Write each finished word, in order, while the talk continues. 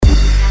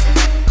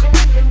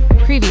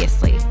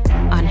Previously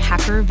on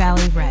Hacker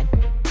Valley Red.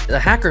 The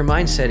hacker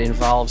mindset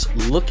involves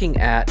looking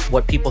at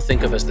what people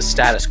think of as the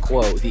status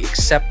quo, the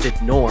accepted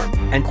norm,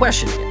 and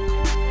questioning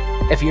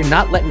it. If you're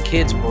not letting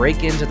kids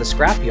break into the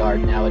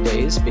scrapyard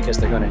nowadays because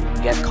they're going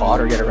to get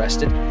caught or get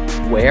arrested,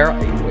 where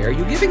are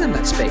you giving them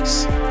that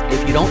space?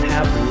 If you don't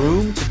have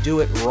room to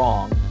do it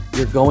wrong,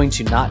 you're going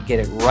to not get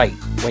it right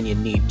when you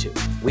need to.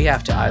 We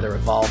have to either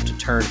evolve to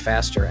turn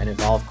faster and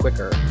evolve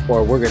quicker,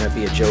 or we're going to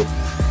be a joke.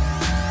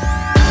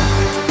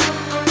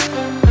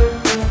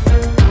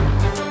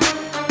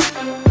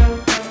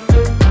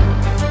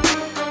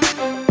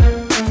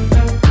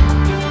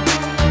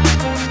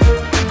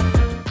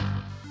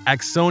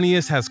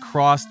 Axonius has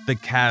crossed the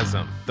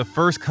chasm, the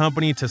first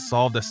company to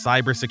solve the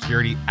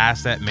cybersecurity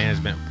asset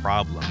management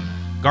problem.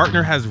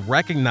 Gartner has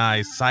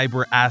recognized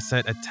cyber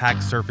asset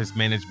attack surface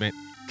management,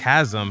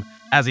 CASM,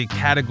 as a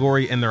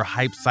category in their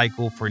Hype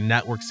Cycle for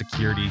Network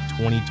Security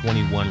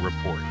 2021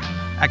 report.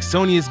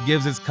 Axonius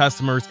gives its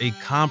customers a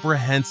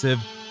comprehensive,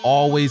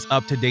 always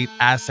up-to-date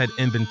asset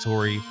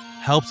inventory,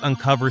 helps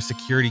uncover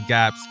security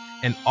gaps,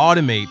 and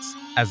automates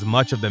as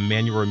much of the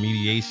manual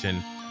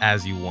remediation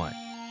as you want.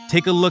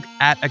 Take a look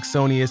at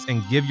Axonius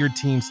and give your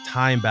teams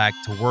time back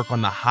to work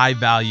on the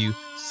high-value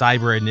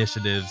cyber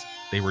initiatives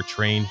they were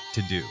trained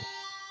to do.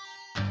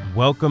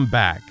 Welcome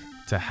back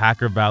to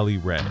Hacker Valley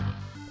Red,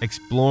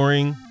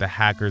 exploring the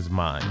hacker's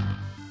mind.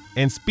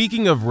 And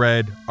speaking of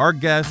red, our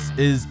guest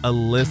is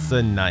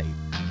Alyssa Knight.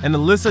 And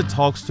Alyssa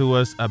talks to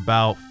us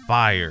about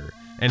fire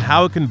and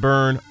how it can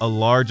burn a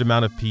large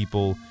amount of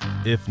people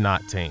if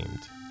not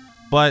tamed.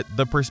 But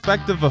the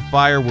perspective of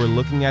fire we're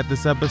looking at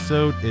this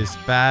episode is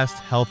fast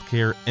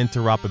healthcare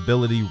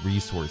interoperability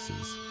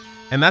resources.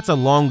 And that's a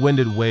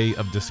long-winded way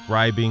of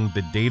describing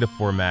the data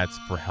formats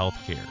for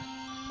healthcare.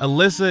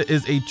 Alyssa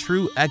is a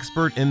true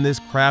expert in this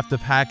craft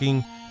of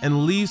hacking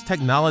and leaves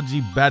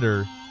technology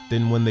better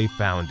than when they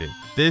found it.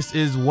 This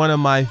is one of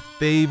my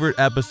favorite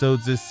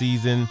episodes this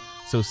season,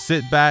 so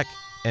sit back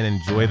and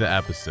enjoy the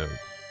episode.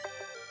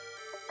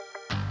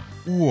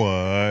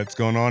 What's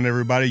going on,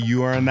 everybody?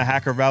 You are in the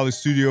Hacker Valley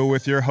studio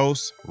with your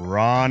hosts,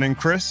 Ron and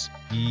Chris.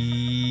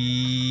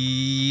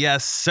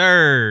 Yes,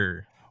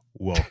 sir.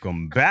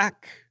 Welcome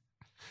back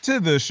to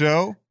the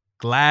show.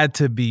 Glad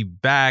to be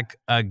back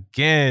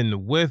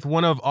again with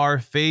one of our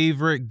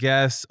favorite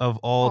guests of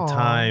all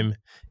time.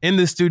 In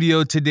the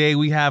studio today,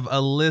 we have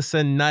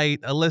Alyssa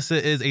Knight.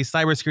 Alyssa is a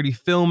cybersecurity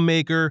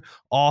filmmaker,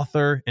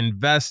 author,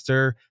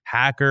 investor,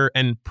 hacker,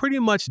 and pretty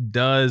much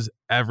does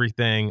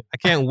everything. I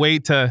can't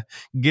wait to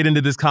get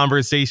into this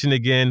conversation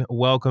again.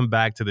 Welcome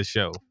back to the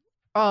show.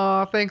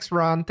 Oh, thanks,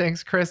 Ron.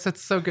 Thanks, Chris.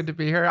 It's so good to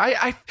be here.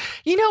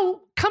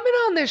 Coming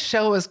on this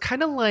show is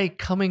kind of like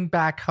coming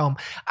back home.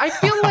 I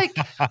feel like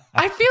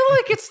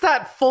it's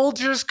that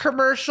Folgers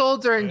commercial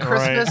during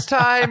Christmas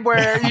time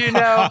where,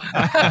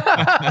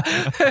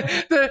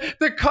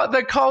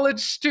 the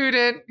college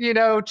student,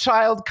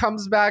 child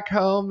comes back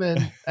home.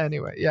 And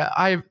anyway, yeah,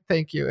 I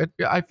thank you.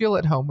 I feel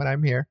at home when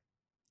I'm here.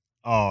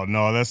 Oh,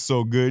 no, that's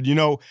so good.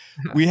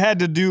 We had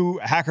to do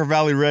Hacker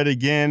Valley Red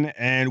again,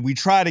 and we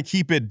try to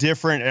keep it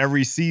different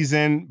every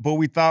season, but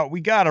we thought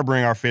we got to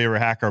bring our favorite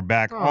hacker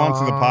back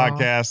onto the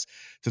podcast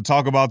to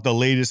talk about the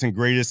latest and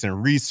greatest in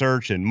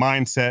research and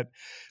mindset.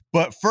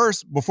 But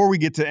first, before we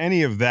get to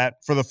any of that,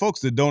 for the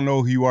folks that don't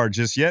know who you are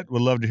just yet,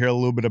 we'd love to hear a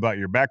little bit about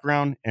your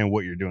background and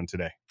what you're doing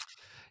today.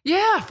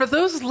 Yeah, for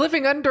those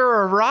living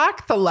under a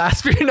rock, the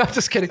last few, no,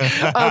 just kidding.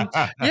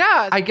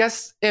 I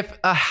guess if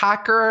a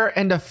hacker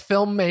and a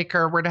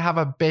filmmaker were to have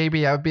a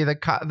baby, I would be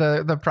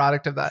the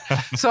product of that.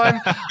 So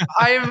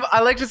I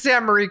like to say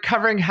I'm a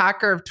recovering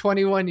hacker of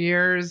 21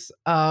 years.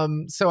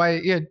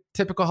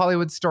 Typical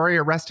Hollywood story,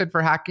 arrested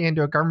for hacking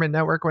into a government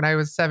network when I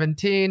was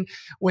 17,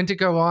 went to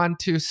go on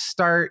to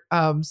start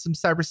some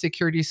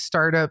cybersecurity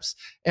startups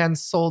and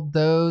sold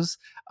those.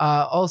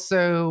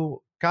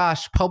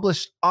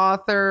 Published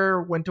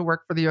author, went to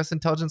work for the U.S.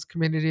 intelligence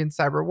community in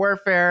cyber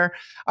warfare.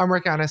 I'm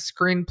working on a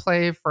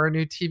screenplay for a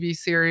new TV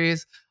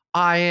series.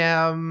 I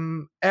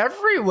am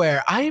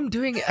everywhere. I am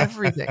doing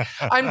everything.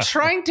 I'm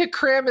trying to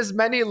cram as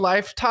many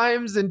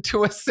lifetimes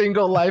into a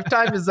single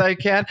lifetime as I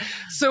can.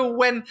 So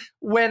when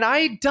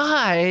I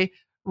die,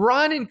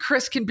 Ron and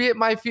Chris can be at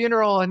my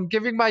funeral and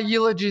giving my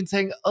eulogy and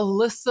saying,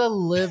 Alyssa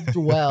lived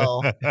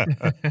well.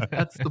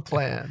 That's the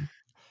plan.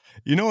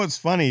 You know, it's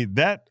funny.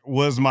 That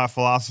was my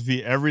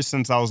philosophy ever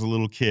since I was a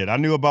little kid. I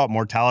knew about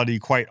mortality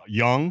quite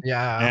young.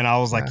 Yeah. And I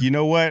was like, you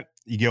know what?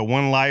 You get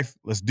one life.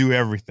 Let's do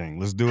everything.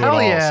 Let's do it Hell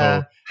all.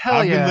 Yeah. So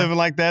I've been living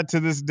like that to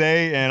this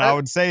day. And I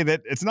would say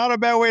that it's not a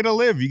bad way to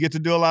live. You get to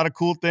do a lot of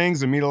cool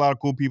things and meet a lot of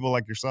cool people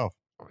like yourself.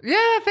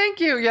 Yeah, thank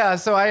you. Yeah,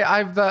 so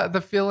I've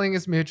the feeling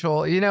is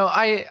mutual.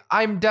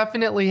 I'm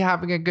definitely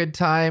having a good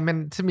time,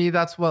 and to me,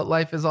 that's what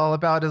life is all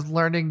about: is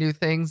learning new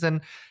things. And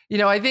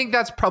I think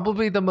that's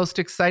probably the most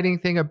exciting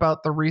thing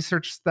about the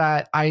research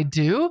that I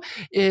do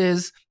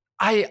is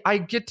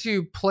I get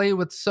to play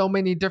with so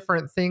many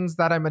different things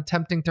that I'm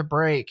attempting to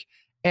break.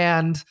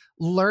 and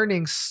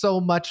learning so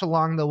much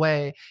along the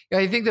way.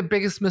 I think the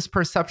biggest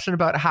misperception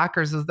about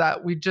hackers is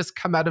that we just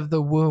come out of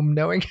the womb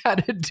knowing how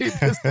to do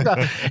this stuff.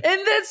 And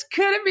this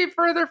couldn't be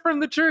further from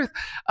the truth.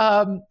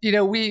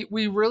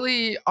 We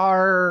really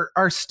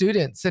are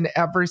students in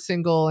every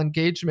single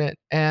engagement,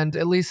 and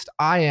at least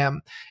I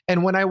am.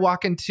 And when I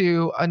walk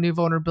into a new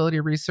vulnerability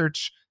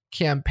research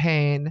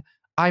campaign,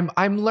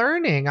 I'm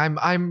learning,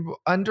 I'm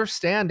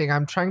understanding,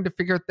 I'm trying to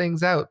figure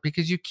things out,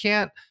 because you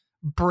can't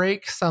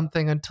break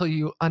something until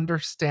you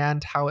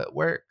understand how it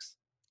works.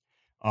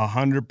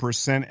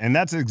 100%. And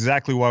that's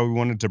exactly why we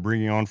wanted to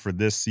bring you on for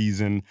this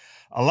season.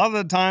 A lot of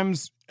the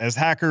times as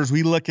hackers,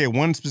 we look at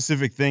one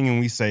specific thing and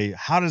we say,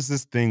 how does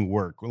this thing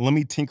work? Well, let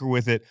me tinker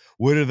with it.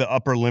 What are the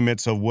upper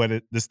limits of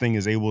what this thing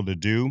is able to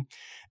do?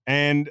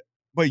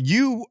 But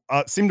you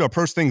seem to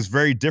approach things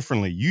very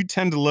differently. You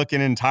tend to look at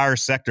entire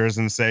sectors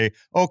and say,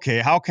 okay,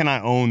 how can I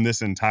own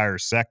this entire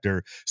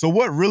sector? So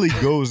what really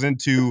goes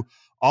into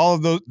all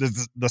of those,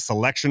 the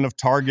selection of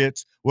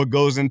targets, what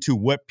goes into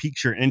what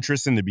piques your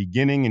interest in the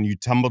beginning and you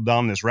tumble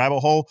down this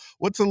rabbit hole?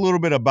 What's a little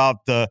bit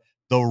about the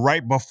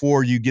right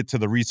before you get to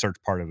the research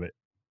part of it?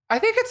 I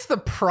think it's the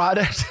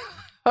product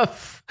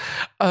of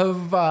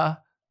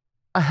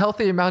a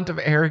healthy amount of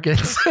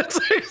arrogance. It's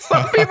like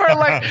some people are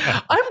like,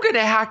 I'm going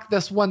to hack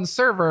this one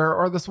server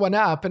or this one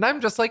app. And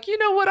I'm just like, you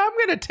know what? I'm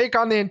going to take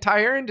on the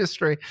entire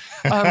industry.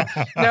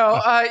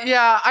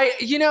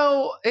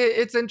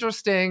 It's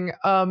interesting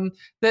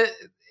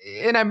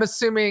and I'm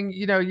assuming,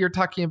 you're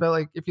talking about,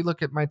 like, if you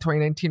look at my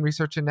 2019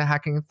 research into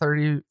hacking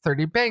 30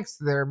 banks,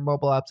 their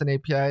mobile apps and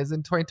APIs.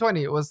 In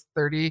 2020, it was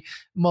 30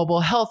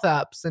 mobile health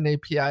apps and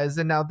APIs.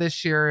 And now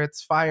this year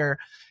it's FHIR.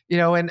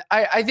 And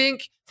I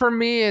think for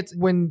me, it's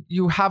when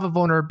you have a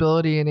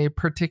vulnerability in a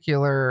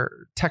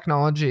particular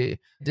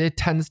technology, it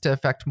tends to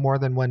affect more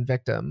than one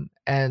victim.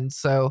 And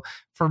so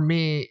for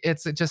me,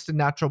 it's just a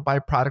natural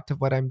byproduct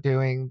of what I'm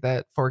doing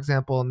that, for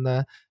example, in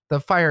the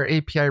FHIR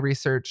API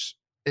research,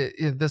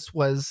 this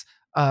was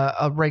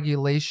a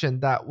regulation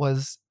that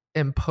was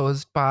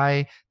imposed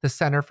by the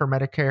Centers for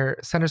Medicare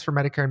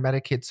and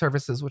Medicaid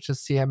Services, which is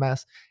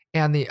CMS,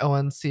 and the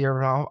ONC,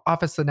 or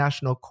Office of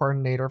National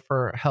Coordinator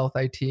for Health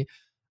IT,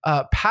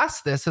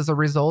 passed this as a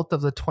result of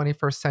the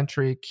 21st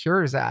Century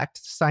Cures Act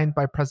signed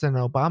by President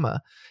Obama,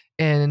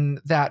 and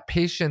that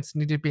patients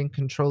need to be in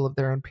control of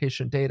their own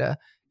patient data.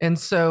 And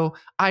so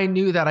I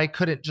knew that I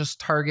couldn't just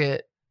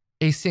target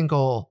a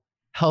single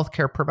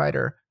healthcare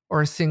provider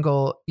or a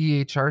single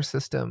EHR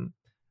system.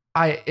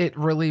 It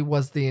really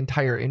was the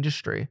entire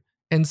industry.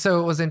 And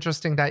so it was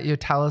interesting that you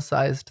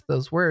italicized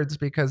those words,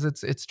 because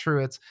it's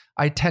true.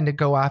 I tend to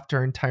go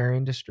after entire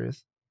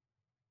industries.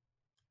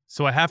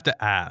 So I have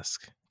to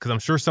ask, because I'm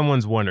sure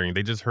someone's wondering,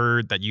 they just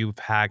heard that you've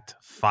hacked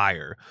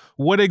FHIR.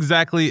 What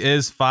exactly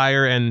is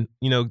FHIR? And,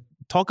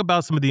 talk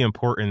about some of the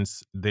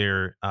importance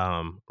there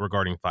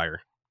regarding FHIR.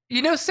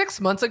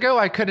 6 months ago,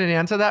 I couldn't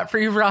answer that for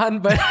you, Ron,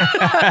 but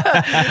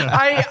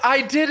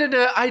I did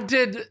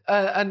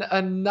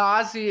a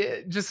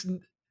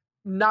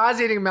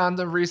nauseating amount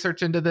of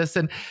research into this.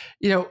 And,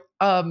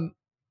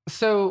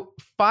 so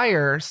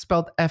FHIR,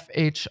 spelled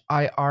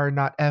FHIR,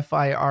 not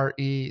FIRE,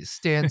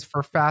 stands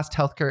for Fast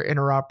Healthcare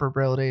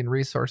Interoperability and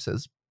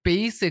Resources.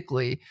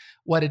 Basically,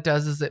 what it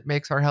does is it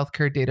makes our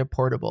healthcare data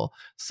portable.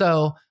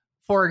 So,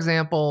 for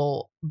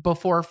example,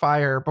 before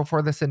FHIR,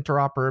 before this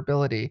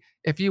interoperability,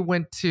 if you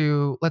went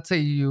to, let's say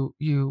you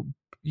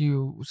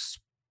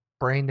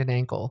sprained an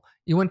ankle,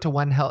 you went to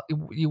one hospital,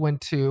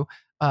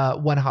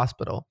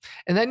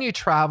 and then you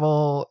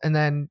travel, and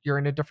then you're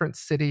in a different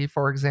city,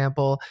 for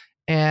example,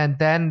 and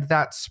then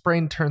that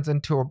sprain turns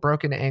into a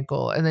broken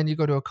ankle, and then you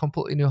go to a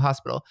completely new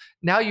hospital.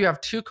 Now you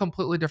have two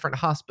completely different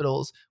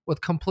hospitals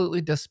with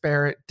completely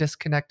disparate,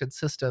 disconnected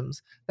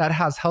systems that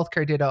has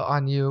healthcare data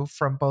on you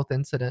from both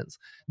incidents.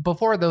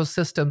 Before, those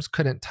systems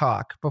couldn't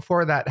talk.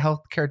 Before that,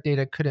 healthcare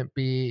data couldn't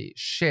be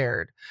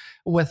shared.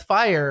 With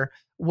FHIR,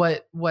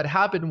 what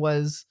happened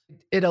was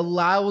it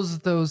allows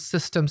those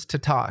systems to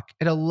talk.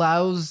 It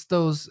allows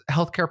those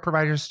healthcare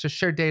providers to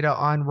share data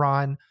on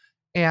Ron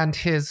and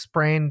his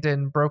sprained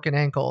and broken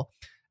ankle.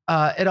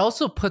 It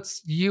also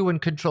puts you in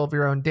control of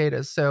your own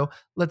data. So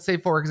let's say,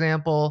 for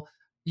example,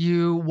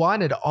 you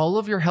wanted all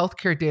of your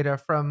healthcare data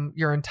from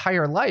your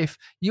entire life.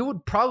 You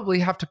would probably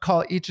have to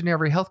call each and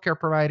every healthcare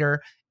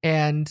provider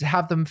and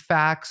have them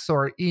fax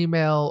or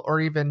email, or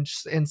even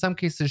in some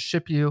cases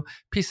ship you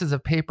pieces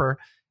of paper.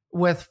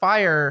 With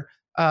FHIR,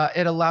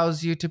 it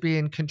allows you to be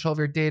in control of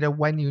your data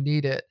when you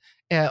need it.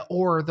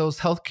 Or those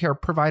healthcare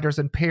providers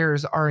and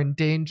payers are in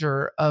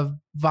danger of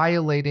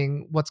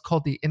violating what's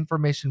called the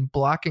information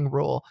blocking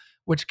rule,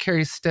 which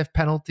carries stiff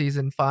penalties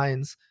and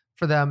fines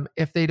for them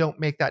if they don't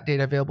make that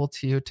data available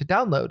to you to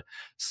download.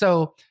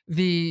 So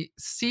the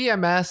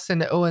CMS and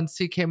the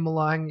ONC came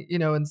along,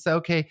 and said,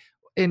 okay,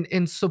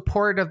 in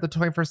support of the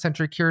 21st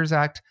Century Cures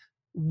Act,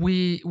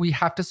 we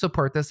have to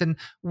support this, and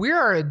we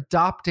are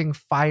adopting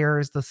FHIR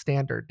as the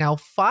standard. Now,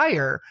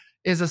 FHIR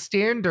is a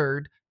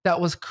standard that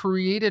was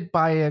created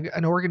by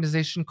an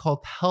organization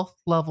called Health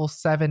Level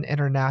 7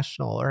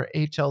 International, or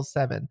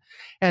HL7.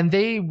 And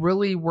they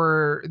really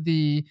were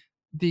the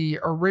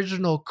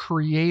original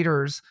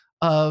creators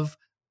of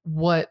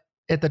what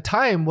at the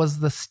time was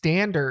the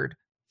standard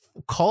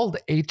called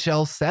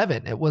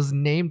HL7. It was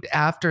named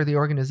after the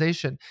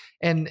organization.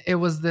 And it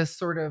was this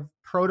sort of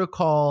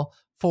protocol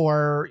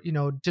for,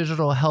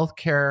 digital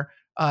healthcare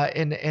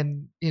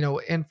and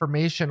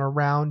information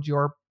around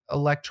your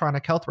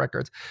electronic health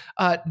records.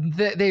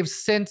 They've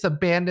since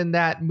abandoned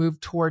that,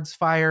 moved towards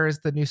FHIR as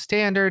the new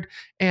standard,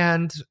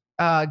 and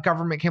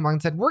government came along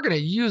and said, we're going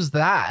to use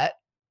that.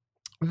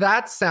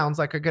 That sounds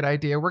like a good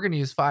idea. We're going to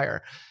use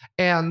FHIR.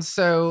 And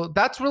so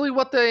that's really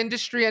what the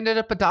industry ended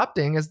up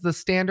adopting as the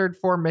standard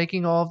for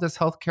making all of this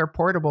healthcare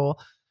portable.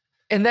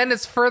 And then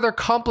it's further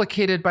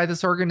complicated by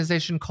this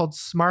organization called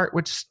SMART,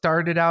 which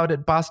started out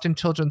at Boston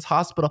Children's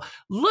Hospital.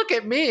 Look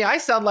at me. I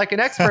sound like an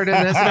expert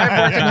in this, and I've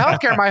worked in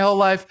healthcare my whole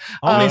life.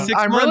 Only 6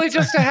 I'm months. really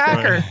just a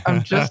hacker. Right.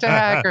 I'm just a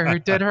hacker who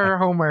did her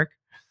homework.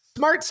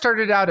 SMART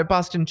started out at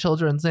Boston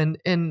Children's,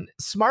 and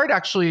SMART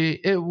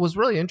actually, it was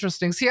really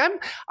interesting. See,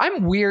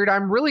 I'm weird.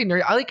 I'm really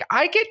nerdy.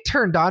 I get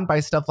turned on by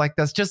stuff like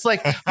this. Just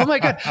like, oh my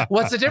God,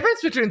 what's the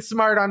difference between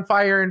SMART on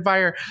FHIR and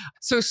FHIR?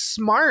 So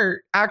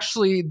SMART,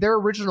 actually, their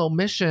original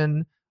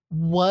mission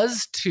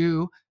was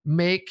to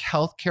make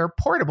healthcare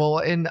portable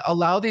and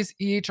allow these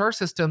EHR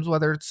systems,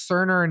 whether it's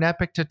Cerner and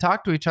Epic, to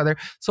talk to each other.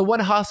 So one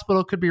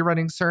hospital could be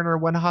running Cerner,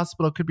 one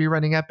hospital could be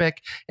running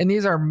Epic, and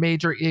these are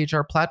major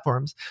EHR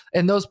platforms.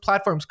 And those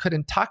platforms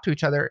couldn't talk to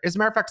each other. As a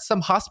matter of fact,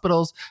 some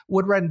hospitals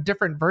would run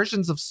different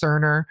versions of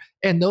Cerner,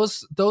 and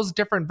those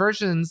different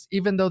versions,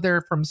 even though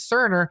they're from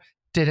Cerner,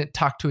 didn't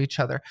talk to each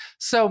other.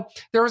 So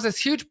there was this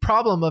huge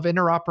problem of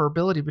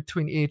interoperability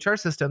between EHR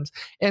systems.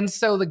 And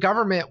so the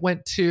government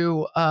went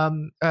to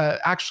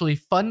actually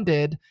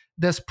funded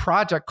this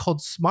project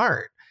called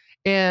SMART.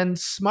 And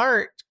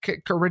SMART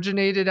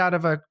originated out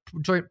of a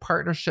joint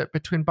partnership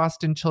between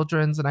Boston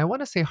Children's and I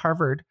want to say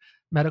Harvard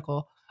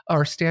Medical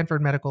or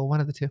Stanford Medical,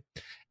 one of the two.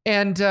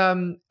 And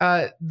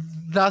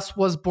thus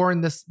was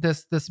born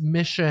this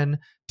mission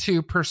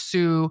to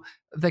pursue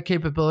the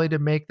capability to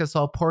make this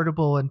all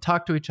portable and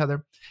talk to each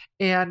other.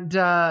 And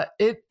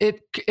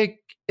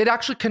it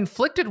actually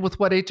conflicted with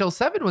what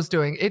HL7 was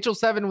doing.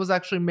 HL7 was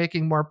actually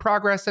making more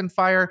progress in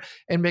FHIR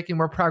and making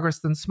more progress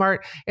than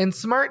SMART. And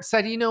SMART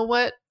said, you know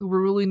what? We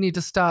really need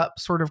to stop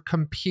sort of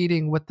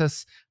competing with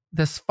this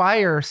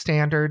FHIR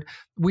standard.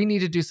 We need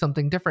to do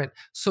something different.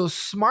 So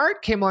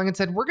SMART came along and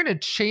said, we're going to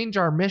change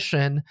our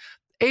mission.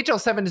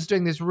 HL7 is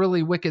doing these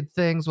really wicked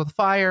things with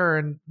FHIR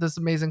and this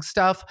amazing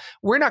stuff.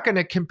 We're not going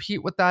to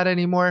compete with that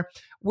anymore.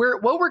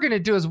 What we're going to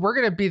do is we're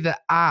going to be the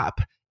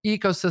app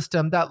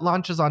ecosystem that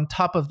launches on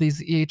top of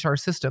these EHR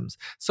systems.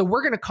 So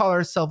we're going to call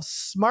ourselves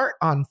Smart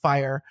on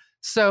FHIR.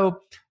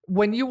 So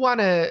when you want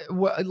to,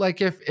 like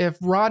if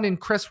Ron and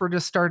Chris were to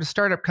start a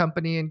startup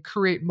company and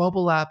create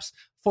mobile apps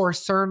for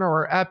Cerner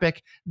or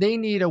Epic, they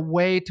need a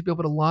way to be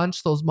able to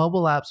launch those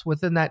mobile apps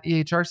within that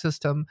EHR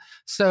system.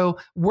 So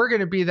we're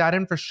going to be that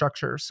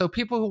infrastructure. So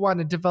people who want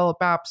to develop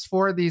apps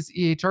for these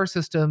EHR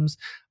systems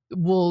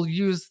will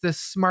use this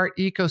SMART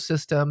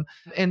ecosystem,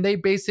 and they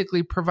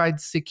basically provide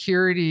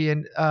security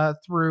and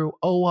through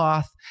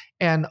OAuth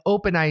and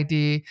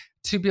OpenID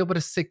to be able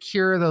to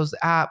secure those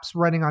apps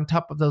running on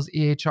top of those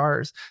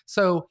EHRs.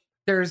 So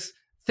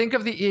think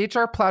of the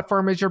EHR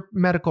platform as your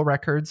medical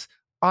records.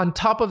 On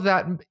top of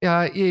that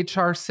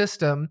EHR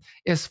system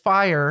is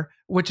FHIR,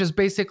 which is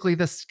basically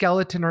the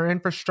skeleton or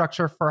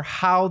infrastructure for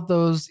how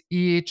those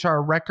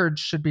EHR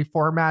records should be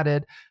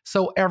formatted.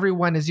 So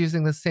everyone is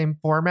using the same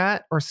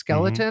format or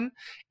skeleton.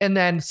 Mm-hmm. And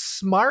then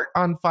SMART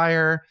on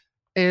FHIR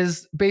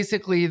is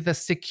basically the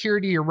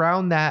security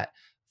around that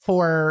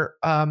for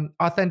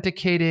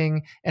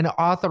authenticating and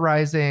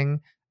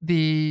authorizing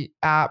the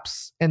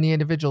apps and the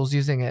individuals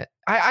using it.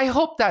 I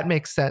hope that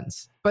makes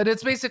sense, but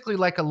it's basically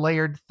like a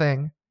layered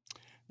thing.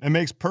 It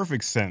makes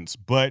perfect sense.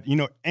 But,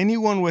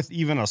 anyone with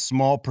even a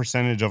small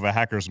percentage of a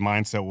hacker's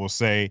mindset will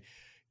say,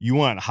 you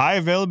want high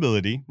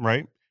availability,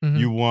 right? Mm-hmm.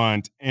 You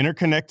want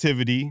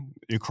interconnectivity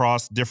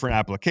across different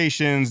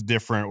applications,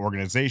 different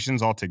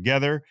organizations all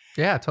together.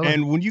 Yeah, totally.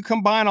 And when you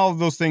combine all of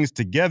those things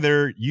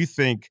together, you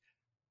think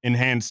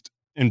enhanced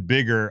and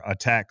bigger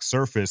attack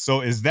surface.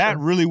 So is that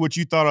really what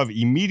you thought of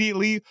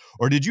immediately?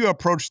 Or did you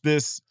approach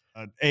this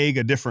egg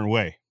a different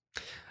way?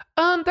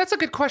 That's a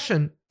good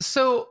question.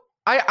 So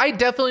I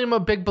definitely am a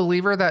big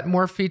believer that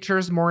more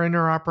features, more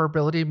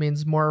interoperability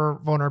means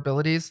more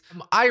vulnerabilities.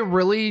 I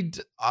really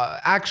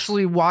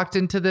actually walked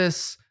into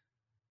this.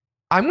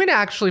 I'm going to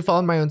actually fall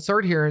on my own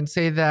sword here and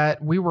say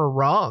that we were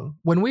wrong.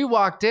 When we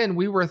walked in,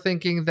 we were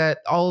thinking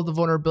that all of the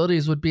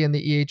vulnerabilities would be in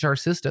the EHR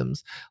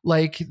systems,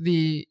 like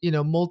the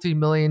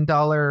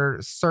multi-million-dollar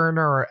Cerner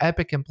or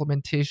Epic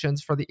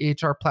implementations for the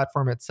EHR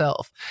platform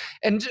itself.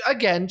 And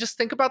again, just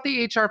think about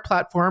the EHR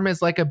platform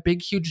as like a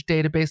big, huge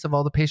database of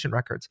all the patient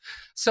records.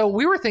 So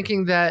we were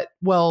thinking that,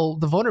 well,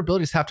 the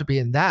vulnerabilities have to be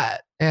in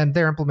that. and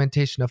their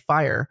implementation of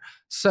FHIR.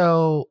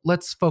 So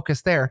let's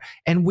focus there.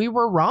 And we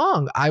were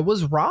wrong. I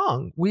was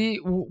wrong.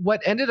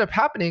 What ended up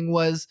happening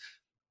was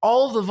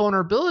all the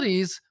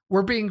vulnerabilities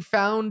were being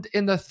found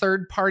in the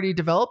third-party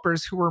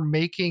developers who were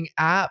making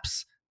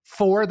apps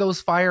for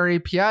those FHIR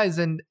APIs.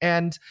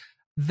 And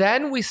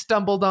then we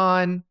stumbled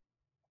on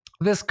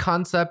this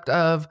concept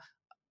of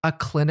a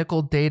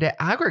clinical data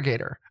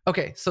aggregator.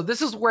 Okay, so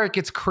this is where it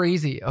gets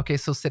crazy. Okay,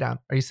 so sit down.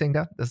 Are you sitting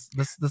down? This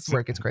is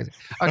where it gets crazy.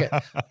 Okay,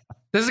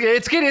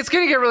 it's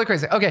gonna get really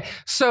crazy. Okay,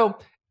 so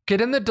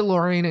get in the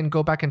DeLorean and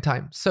go back in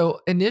time.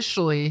 So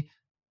initially,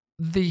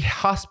 the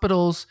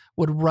hospitals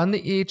would run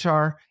the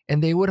EHR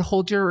and they would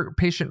hold your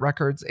patient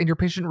records, and your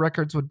patient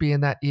records would be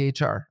in that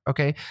EHR.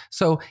 Okay,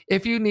 so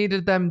if you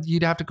needed them,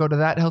 you'd have to go to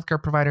that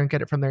healthcare provider and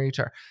get it from their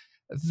EHR.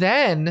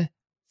 Then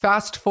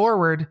fast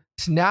forward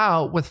to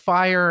now with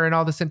FHIR and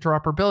all this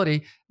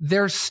interoperability,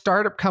 there's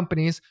startup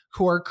companies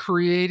who are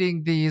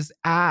creating these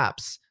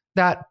apps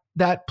that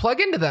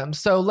plug into them.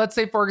 So let's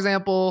say, for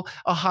example,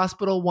 a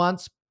hospital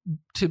wants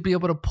to be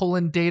able to pull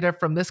in data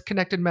from this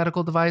connected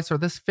medical device or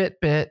this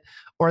Fitbit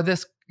or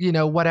this,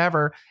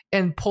 whatever,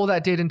 and pull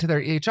that data into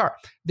their EHR.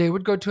 They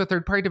would go to a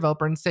third-party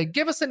developer and say,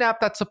 give us an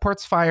app that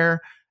supports FHIR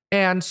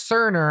and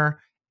Cerner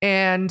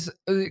and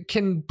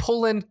can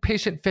pull in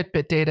patient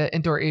Fitbit data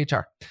into our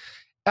EHR.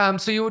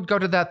 So you would go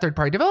to that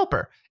third-party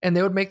developer and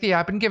they would make the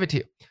app and give it to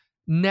you.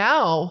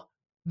 Now,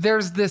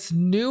 there's this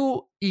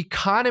new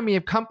economy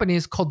of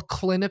companies called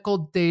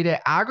clinical data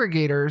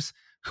aggregators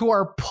who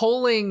are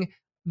pulling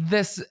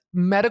this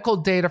medical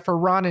data for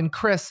Ron and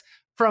Chris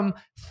from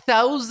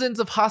thousands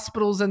of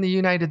hospitals in the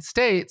United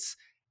States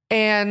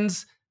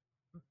and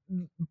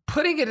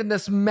putting it in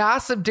this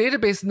massive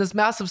database, in this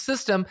massive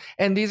system,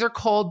 and these are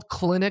called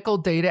clinical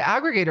data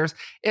aggregators.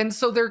 And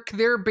so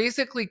they're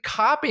basically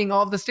copying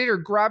all of this data, or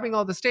grabbing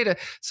all this data.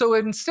 So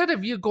instead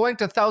of you going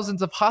to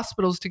thousands of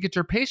hospitals to get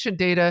your patient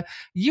data,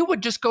 you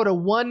would just go to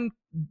one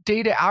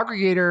data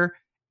aggregator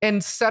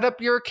and set up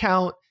your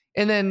account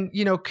and then,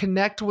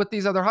 connect with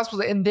these other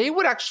hospitals, and they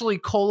would actually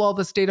cull all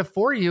this data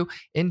for you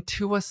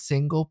into a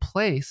single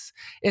place.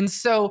 And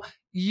so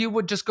you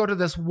would just go to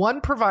this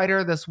one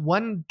provider, this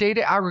one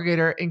data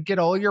aggregator, and get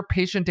all your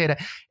patient data.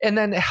 And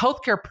then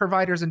healthcare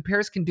providers and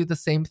payers can do the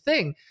same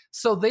thing.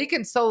 So they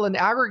can sell an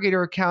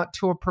aggregator account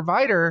to a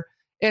provider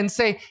and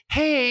say,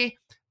 hey,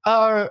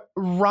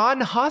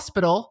 Ron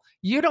Hospital,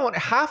 you don't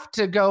have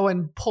to go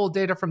and pull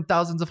data from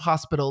thousands of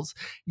hospitals.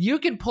 You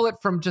can pull it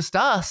from just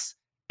us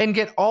and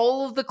get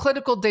all of the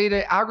clinical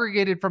data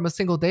aggregated from a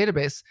single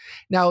database.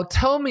 Now,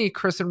 tell me,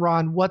 Chris and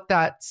Ron, what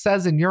that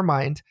says in your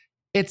mind.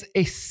 It's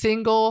a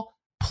single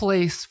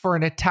place for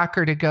an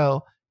attacker to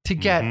go to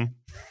get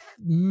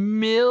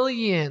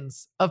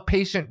millions of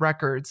patient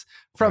records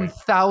from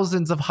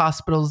thousands of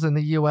hospitals in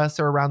the US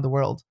or around the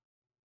world.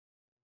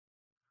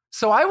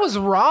 So I was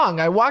wrong.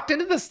 I walked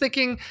into this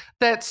thinking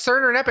that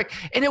Cerner and Epic,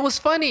 and it was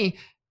funny,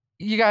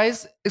 you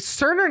guys,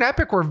 Cerner and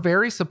Epic were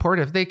very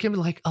supportive. They came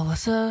like,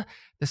 Alyssa,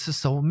 this is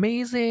so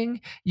amazing.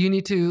 You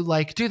need to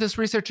do this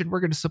research and we're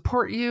going to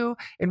support you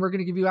and we're going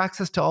to give you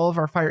access to all of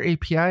our FHIR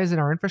APIs and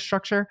our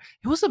infrastructure.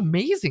 It was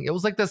amazing. It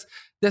was like this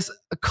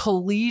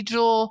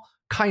collegial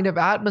kind of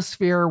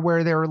atmosphere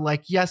where they were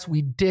like, yes,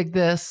 we dig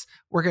this.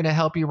 We're going to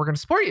help you. We're going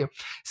to support you.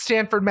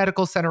 Stanford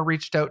Medical Center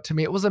reached out to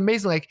me. It was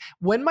amazing. Like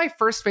when my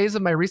first phase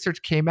of my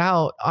research came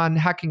out on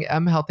hacking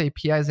mHealth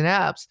APIs and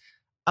apps,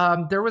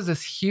 there was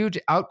this huge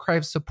outcry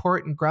of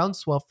support and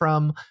groundswell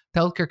from the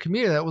healthcare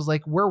community that was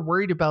like, we're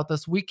worried about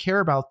this. We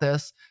care about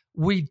this.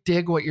 We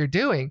dig what you're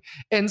doing.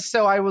 And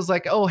so I was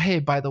like, oh, hey,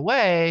 by the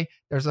way,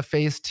 there's a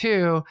phase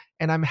 2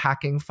 and I'm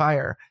hacking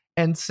FHIR.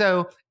 And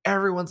so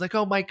everyone's like,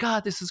 oh my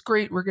God, this is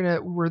great. We're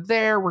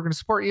there. We're going to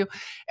support you.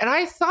 And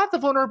I thought the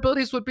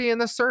vulnerabilities would be in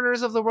the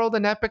Cerners of the world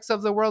and Epics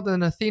of the world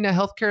and Athena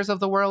Healthcares of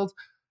the world.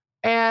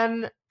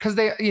 And because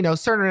they,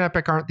 Cerner and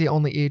Epic aren't the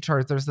only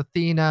EHRs. There's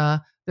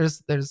Athena,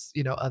 there's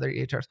other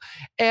EHRs.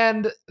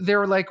 And they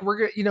were like, we're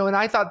going to, and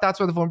I thought that's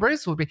where the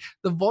vulnerabilities would be.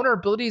 The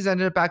vulnerabilities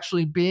ended up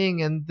actually being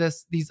in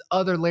these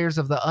other layers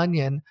of the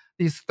onion,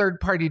 these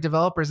third-party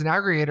developers and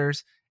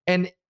aggregators.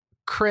 And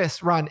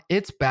Chris, Ron,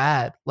 it's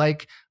bad.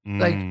 Like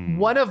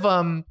one of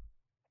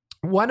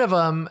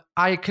them,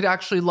 I could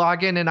actually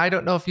log in, and I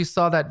don't know if you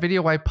saw that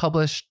video I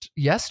published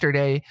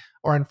yesterday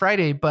or on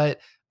Friday, but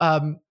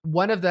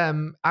one of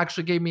them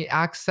actually gave me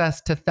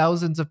access to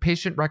thousands of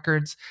patient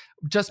records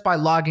just by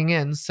logging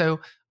in.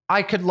 So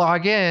I could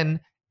log in,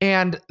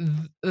 and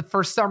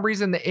for some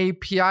reason, the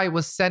API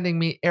was sending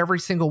me every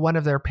single one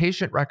of their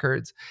patient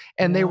records,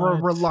 and they were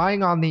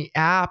relying on the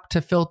app to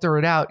filter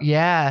it out.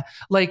 Yeah.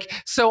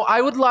 So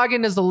I would log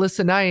in as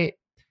Alyssa Knight,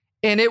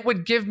 and it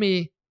would give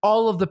me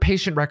all of the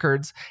patient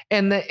records,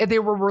 and they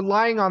were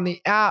relying on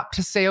the app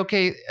to say,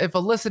 okay, if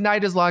Alyssa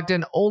Knight is logged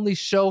in, only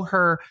show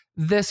her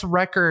this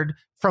record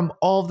from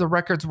all of the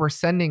records we're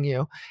sending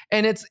you.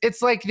 And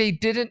it's like they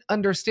didn't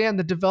understand,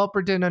 the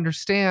developer didn't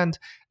understand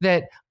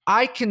that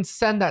I can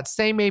send that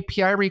same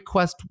API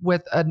request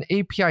with an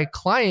API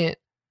client,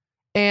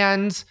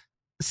 and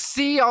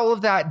see all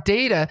of that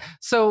data.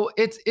 So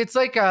it's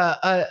like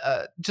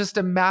a just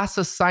a mass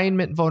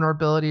assignment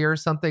vulnerability or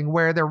something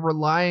where they're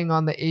relying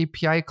on the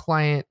API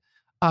client.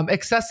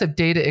 Excessive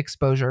data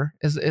exposure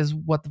is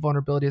what the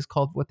vulnerability is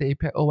called with the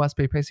API,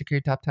 OWASP API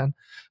Security Top 10.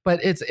 But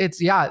it's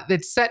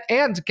set,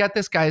 and get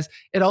this, guys,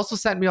 it also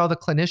sent me all the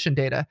clinician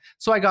data.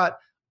 So I got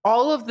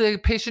all of the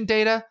patient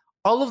data,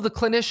 all of the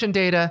clinician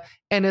data,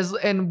 and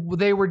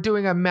they were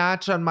doing a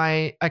match on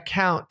my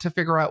account to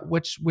figure out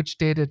which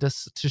data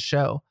to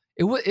show.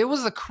 It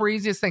was the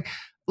craziest thing.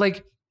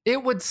 Like,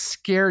 it would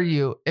scare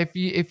you if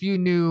you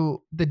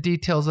knew the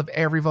details of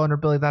every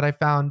vulnerability that I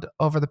found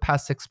over the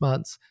past 6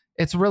 months.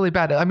 It's really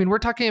bad. I mean, we're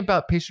talking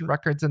about patient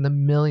records in the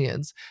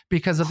millions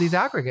because of these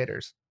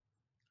aggregators.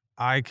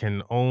 I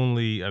can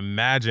only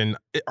imagine.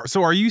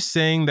 So are you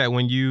saying that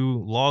when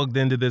you logged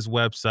into this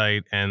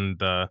website and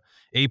the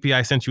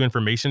API sent you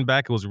information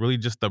back, it was really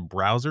just the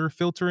browser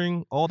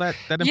filtering all that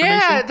information?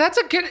 Yeah, that's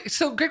a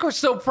good question.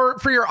 So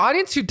for your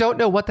audience who don't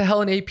know what the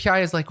hell an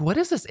API is, like, what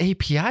is this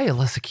API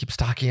Alyssa keeps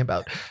talking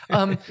about?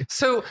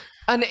 So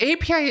an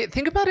API,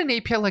 think about an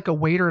API like a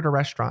waiter at a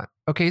restaurant.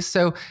 Okay,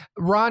 so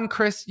Ron,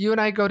 Chris, you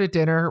and I go to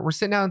dinner. We're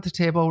sitting down at the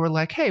table. We're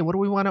like, hey, what do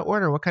we want to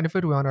order? What kind of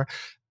food do we want to order?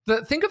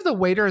 Think of the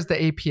waiter as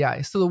the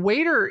API. So the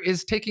waiter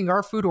is taking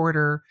our food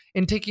order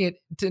and taking it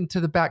into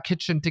the back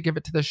kitchen to give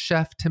it to the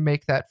chef to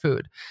make that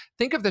food.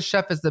 Think of the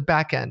chef as the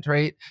back end,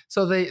 right?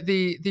 So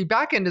the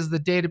back end is the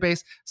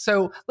database.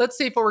 So let's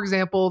say, for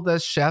example, the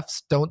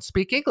chefs don't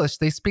speak English.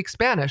 They speak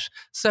Spanish.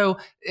 So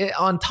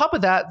on top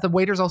of that, the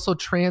waiter's also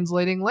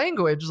translating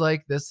language.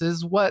 Like, this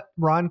is what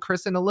Ron,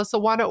 Chris, and Alyssa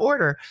want to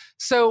order.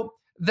 So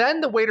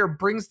then the waiter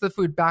brings the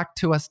food back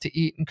to us to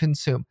eat and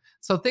consume.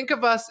 So think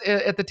of us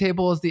at the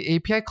table as the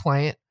API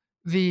client.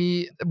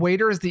 The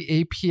waiter is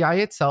the API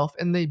itself,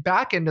 and the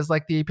backend is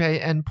like the API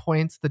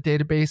endpoints, the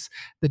database,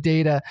 the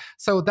data.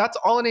 So that's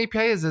all an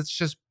API is. It's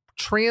just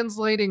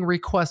translating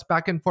requests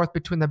back and forth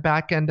between the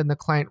backend and the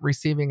client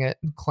receiving it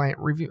and client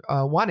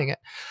wanting it.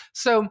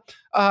 So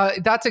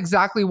that's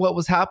exactly what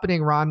was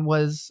happening, Ron,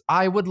 was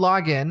I would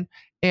log in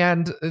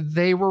and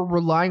they were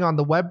relying on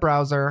the web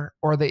browser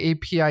or the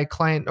API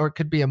client, or it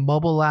could be a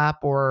mobile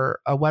app or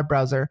a web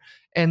browser,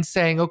 and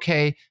saying,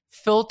 okay,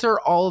 filter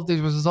all of these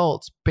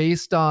results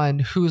based on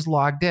who's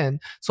logged in.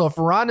 So if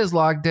Ron is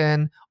logged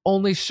in,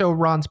 only show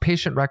Ron's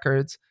patient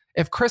records.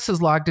 If Chris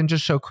is logged in,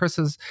 just show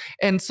Chris's.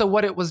 And so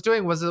what it was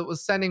doing was it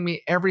was sending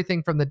me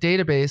everything from the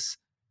database,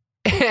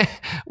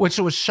 which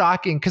was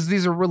shocking because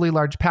these are really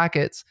large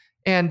packets.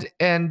 And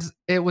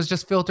it was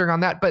just filtering on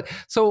that. But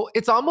so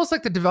it's almost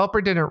like the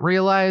developer didn't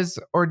realize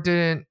or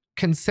didn't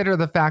consider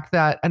the fact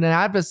that an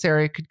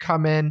adversary could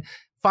come in,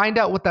 find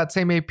out what that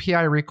same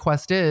API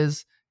request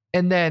is,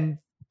 and then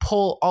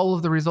pull all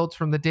of the results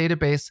from the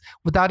database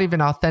without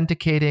even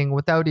authenticating,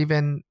 without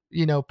even,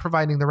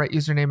 providing the right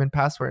username and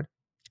password.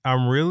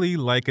 I'm really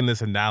liking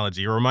this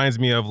analogy. It reminds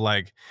me of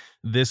like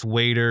this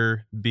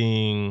waiter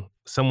being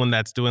someone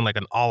that's doing like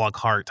an a la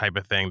carte type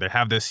of thing. They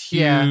have this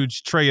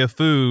huge tray of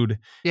food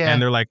and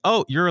they're like,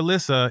 oh, you're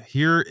Alyssa.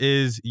 Here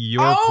is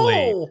your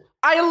plate.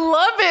 I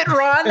love it,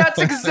 Ron. That's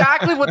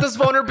exactly what this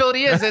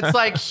vulnerability is. It's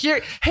like,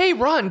 here, hey,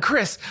 Ron,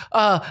 Chris,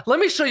 let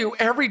me show you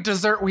every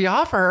dessert we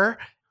offer,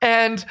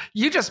 and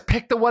you just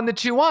pick the one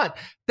that you want.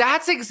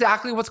 That's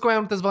exactly what's going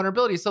on with this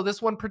vulnerability. So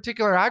this one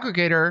particular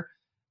aggregator,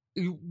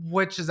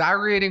 which is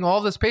aggregating all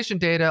this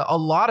patient data, a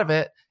lot of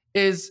it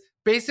is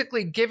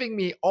basically giving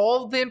me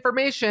all the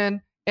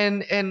information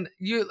and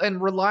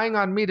relying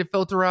on me to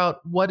filter out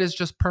what is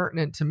just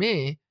pertinent to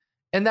me.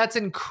 And that's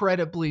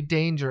incredibly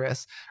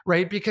dangerous,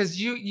 right? Because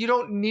you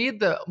don't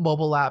need the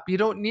mobile app. You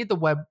don't need the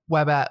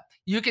web app.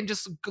 You can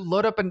just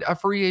load up a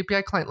free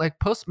API client like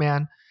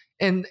Postman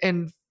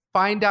and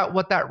find out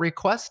what that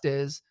request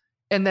is,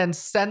 and then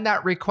send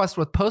that request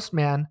with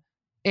Postman,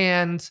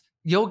 and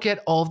you'll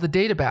get all of the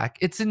data back.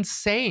 It's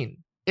insane.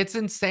 It's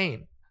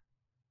insane.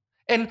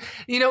 And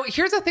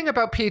here's the thing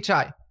about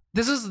PHI.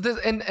 This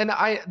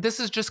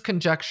is just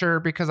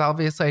conjecture because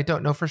obviously I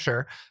don't know for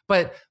sure.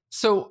 But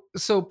so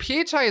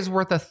PHI is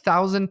worth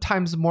 1,000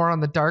 times more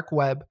on the dark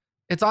web.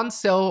 It's on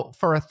sale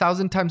for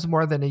 1,000 times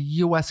more than a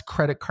US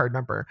credit card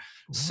number.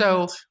 What?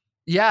 So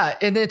yeah,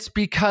 and it's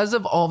because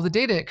of all of the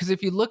data. Because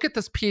if you look at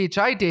this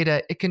PHI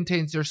data, it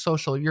contains your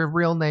social, your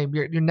real name,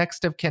 your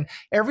next of kin,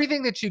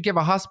 everything that you give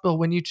a hospital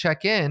when you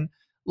check in.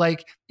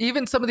 Like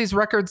even some of these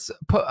records,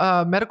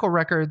 medical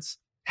records,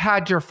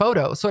 had your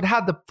photo. So it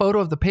had the photo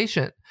of the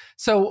patient.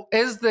 So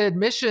as the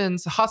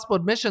hospital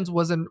admissions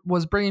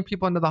was bringing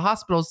people into the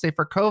hospital, say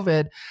for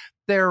COVID,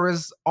 there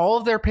was all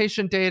of their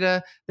patient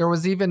data. There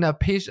was even a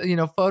patient,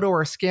 photo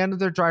or scan of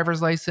their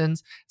driver's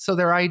license. So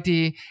their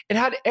ID, it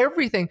had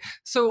everything.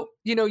 So,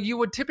 you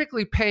would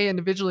typically pay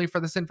individually for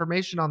this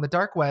information on the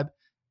dark web.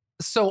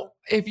 So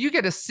if you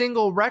get a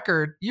single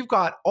record, you've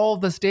got all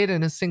this data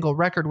in a single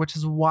record, which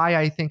is why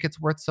I think it's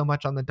worth so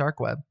much on the dark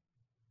web.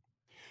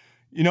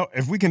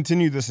 If we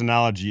continue this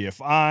analogy,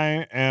 if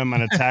I am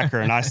an attacker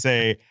and I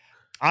say,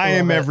 I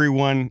am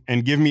everyone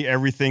and give me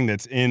everything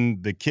that's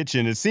in the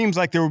kitchen. It seems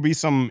like there would be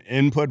some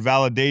input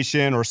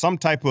validation or some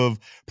type of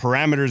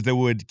parameters that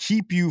would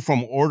keep you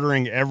from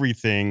ordering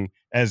everything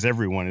as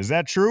everyone. Is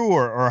that true?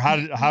 Or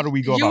how do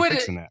we go about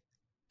fixing that?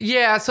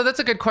 Yeah, so that's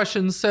a good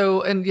question.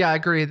 So, and yeah, I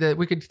agree that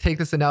we could take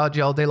this analogy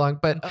all day long.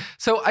 But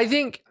so I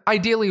think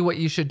ideally what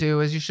you should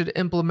do is you should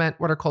implement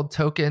what are called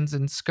tokens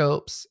and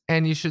scopes.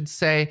 And you should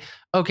say,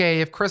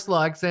 okay, if Chris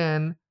logs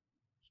in,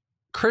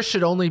 Chris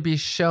should only be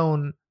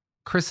shown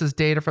Chris's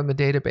data from the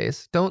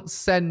database. Don't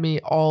send me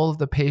all of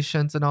the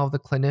patients and all of the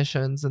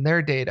clinicians and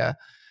their data.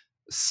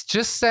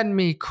 Just send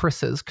me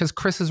Chris's, because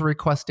Chris is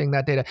requesting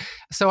that data.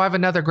 So I have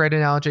another great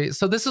analogy.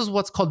 So this is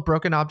what's called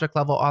broken object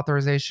level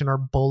authorization or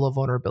BOLA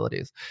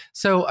vulnerabilities.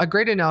 So a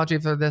great analogy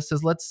for this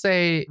is, let's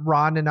say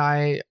Ron and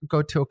I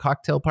go to a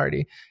cocktail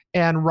party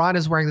and Ron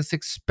is wearing this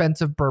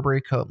expensive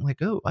Burberry coat. I'm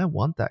like, oh, I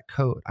want that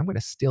coat. I'm going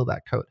to steal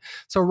that coat.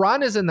 So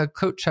Ron is in the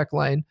coat check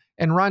line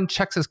and Ron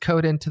checks his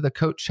coat into the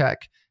coat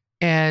check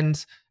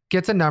and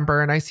gets a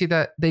number. And I see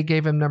that they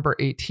gave him number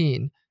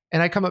 18.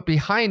 And I come up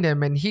behind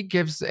him and he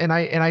gives, and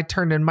I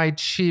turn in my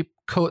cheap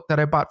coat that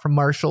I bought from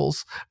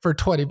Marshall's for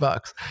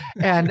 $20.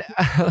 And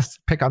let's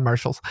pick on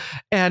Marshall's.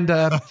 And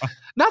not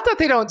that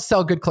they don't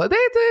sell good clothes.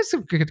 They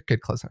some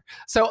good clothes there.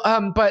 So,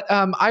 but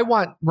I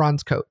want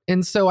Ron's coat.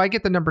 And so I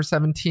get the number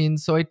 17.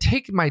 So I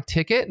take my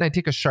ticket and I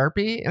take a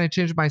Sharpie and I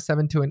change my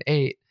 7 to an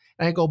 8.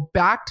 And I go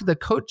back to the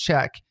coat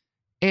check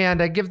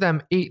and I give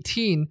them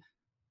 18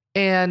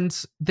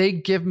 and they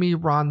give me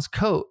Ron's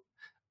coat.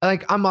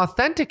 Like, I'm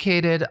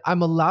authenticated,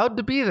 I'm allowed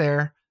to be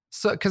there,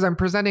 so because I'm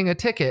presenting a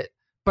ticket,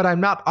 but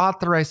I'm not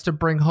authorized to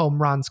bring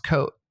home Ron's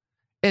coat.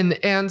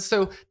 And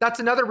so that's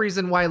another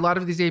reason why a lot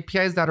of these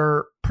APIs that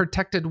are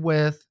protected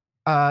with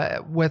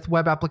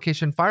web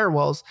application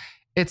firewalls,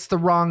 it's the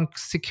wrong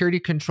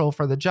security control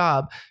for the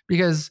job,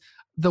 because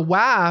the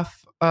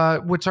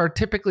WAF, which are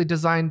typically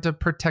designed to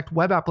protect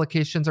web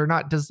applications, are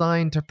not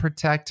designed to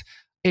protect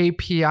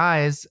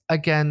APIs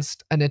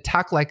against an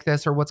attack like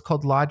this, or what's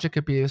called logic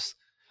abuse,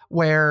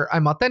 where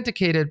I'm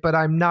authenticated, but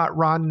I'm not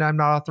Ron and I'm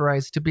not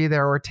authorized to be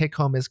there or take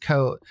home his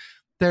coat.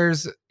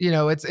 There's,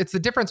 it's the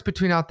difference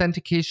between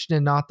authentication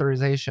and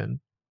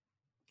authorization.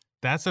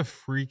 That's a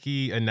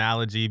freaky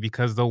analogy,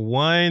 because the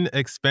one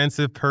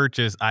expensive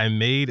purchase I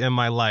made in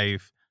my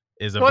life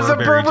is a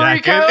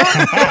Burberry jacket.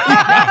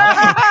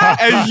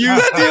 And you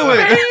steal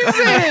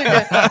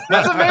it.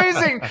 That's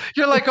amazing.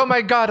 You're like, oh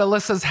my God,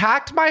 Alyssa's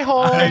hacked my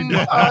home,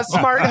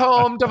 smart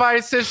home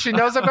devices. She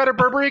knows I've got a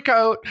Burberry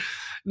coat.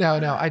 No,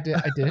 I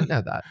didn't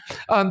know that.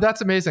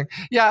 That's amazing.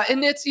 Yeah,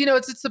 and it's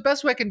the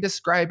best way I can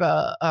describe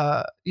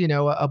a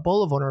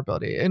BOLA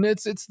vulnerability, and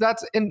it's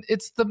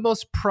the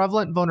most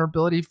prevalent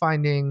vulnerability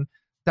finding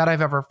that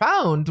I've ever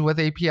found with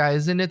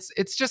APIs, and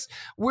it's just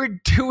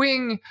we're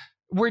doing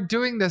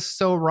this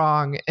so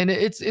wrong, and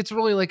it's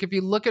really like, if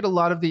you look at a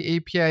lot of the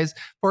APIs,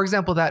 for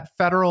example, that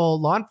federal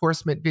law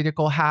enforcement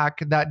vehicle hack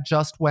that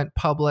just went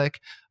public.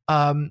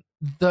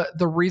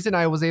 The reason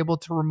I was able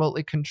to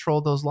remotely control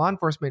those law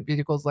enforcement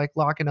vehicles, like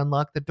lock and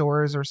unlock the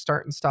doors or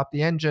start and stop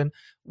the engine,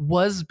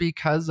 was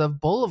because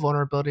of BOLA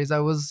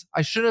vulnerabilities.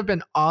 I should have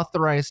been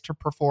authorized to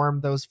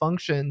perform those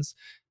functions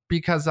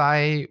because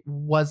I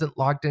wasn't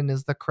logged in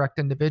as the correct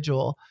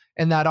individual,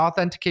 and that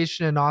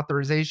authentication and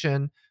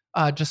authorization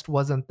just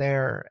wasn't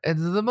there.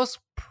 And the most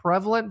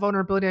prevalent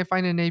vulnerability I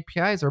find in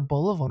APIs are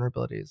BOLA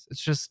vulnerabilities.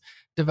 It's just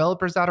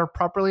developers that are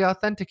properly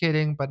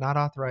authenticating but not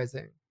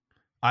authorizing.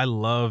 I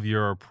love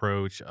your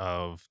approach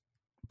of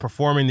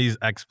performing these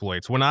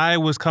exploits. When I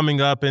was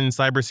coming up in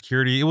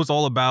cybersecurity, it was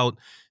all about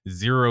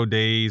 0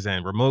 days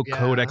and remote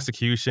code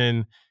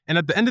execution. And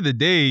at the end of the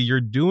day, you're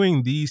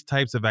doing these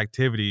types of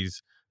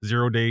activities,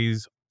 0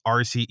 days,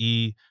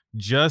 RCE,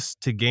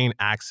 just to gain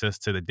access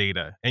to the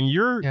data. And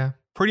you're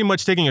pretty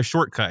much taking a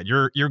shortcut.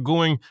 You're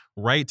going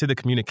right to the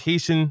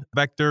communication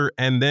vector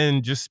and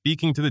then just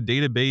speaking to the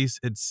database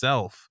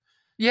itself.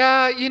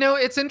 Yeah,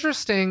 it's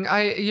interesting.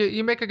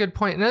 You make a good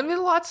point. And I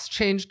mean, lots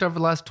changed over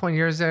the last 20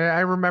 years. I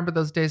remember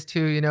those days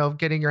too, of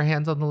getting your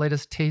hands on the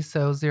latest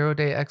TESO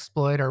 0-day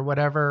exploit or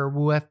whatever,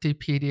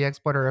 WUFTPD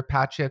exploit or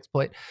Apache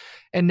exploit.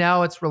 And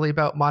now it's really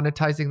about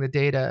monetizing the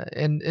data.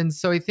 And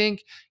so I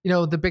think,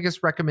 the biggest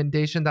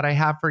recommendation that I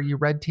have for you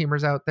red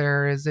teamers out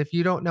there is, if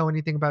you don't know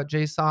anything about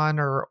JSON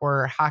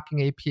or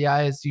hacking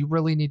APIs, you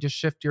really need to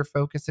shift your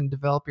focus and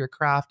develop your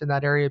craft in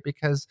that area,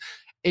 because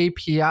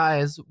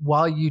APIs,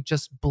 while you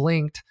just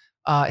blinked,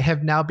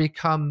 have now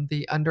become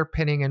the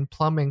underpinning and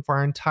plumbing for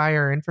our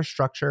entire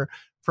infrastructure,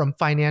 from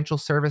financial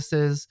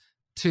services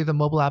to the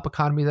mobile app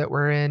economy that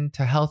we're in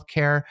to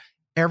healthcare.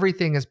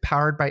 Everything is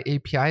powered by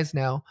APIs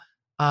now.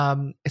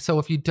 So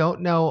if you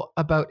don't know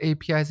about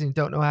APIs and you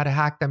don't know how to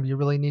hack them, you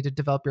really need to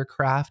develop your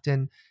craft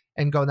and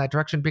go in that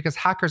direction, because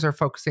hackers are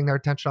focusing their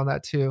attention on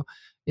that too.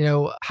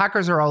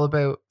 Hackers are all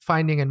about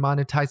finding and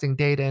monetizing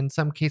data, in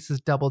some cases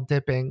double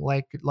dipping,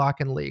 like lock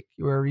and leak,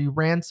 where you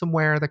ransom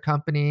the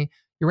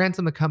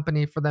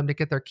company for them to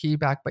get their key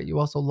back, but you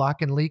also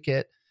lock and leak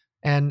it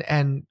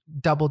and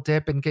double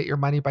dip and get your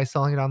money by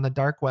selling it on the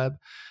dark web.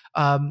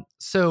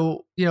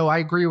 So, I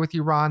agree with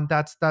you, Ron.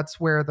 That's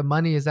where the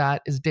money is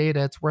at, is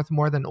data. It's worth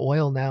more than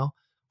oil now.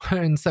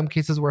 In some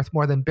cases worth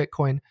more than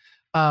Bitcoin.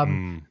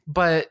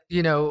 But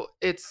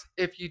it's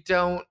if you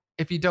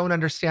don't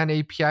understand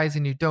APIs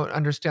and you don't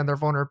understand their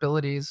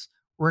vulnerabilities,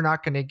 we're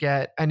not going to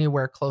get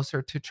anywhere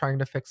closer to trying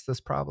to fix this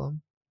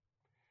problem.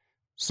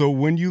 So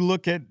when you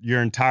look at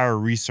your entire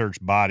research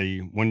body,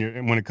 when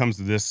it comes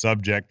to this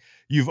subject,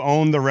 you've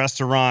owned the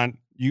restaurant.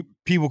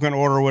 People can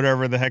order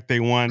whatever the heck they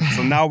want.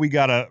 So now we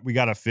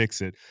gotta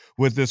fix it.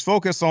 With this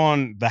focus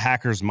on the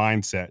hacker's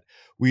mindset,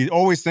 we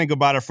always think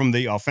about it from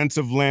the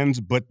offensive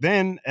lens, but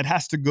then it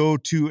has to go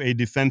to a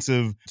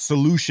defensive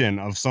solution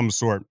of some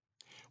sort.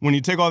 When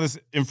you take all this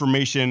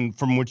information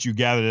from what you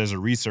gathered as a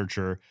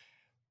researcher,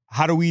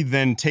 how do we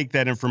then take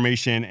that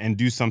information and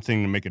do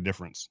something to make a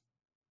difference?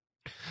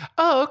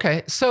 Oh,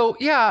 okay. So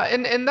yeah,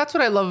 and that's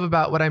what I love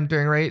about what I'm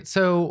doing, right?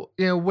 So,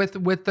 with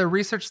the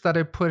research that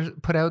I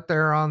put out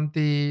there on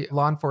the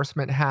law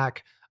enforcement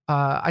hack,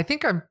 I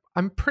think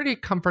I'm pretty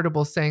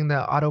comfortable saying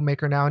the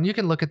automaker now, and you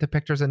can look at the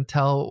pictures and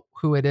tell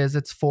who it is.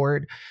 It's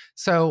Ford.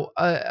 So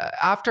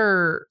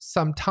after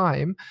some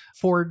time,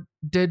 Ford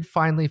did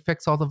finally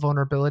fix all the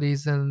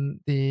vulnerabilities in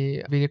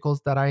the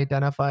vehicles that I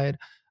identified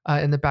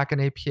in the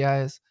backend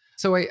APIs.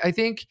 So I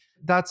think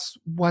that's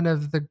one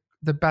of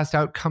the best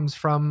outcomes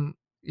from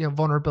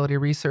vulnerability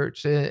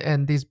research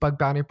and these bug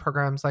bounty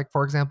programs. Like,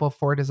 for example,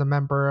 Ford is a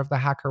member of the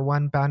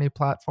HackerOne bounty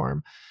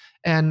platform.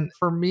 And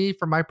for me,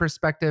 from my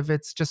perspective,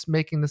 it's just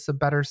making this a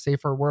better,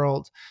 safer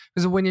world.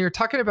 Because when you're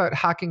talking about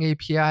hacking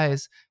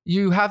APIs,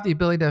 you have the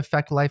ability to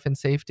affect life and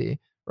safety,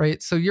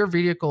 right? So your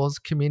vehicle is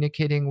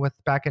communicating with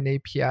backend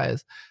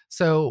APIs.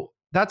 So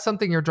that's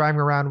something you're driving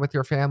around with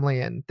your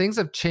family, and things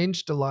have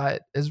changed a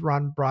lot, as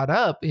Ron brought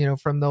up,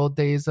 from the old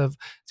days of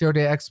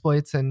zero-day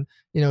exploits and,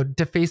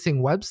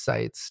 defacing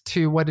websites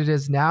to what it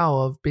is now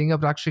of being able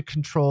to actually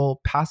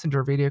control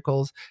passenger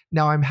vehicles.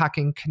 Now I'm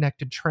hacking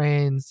connected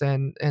trains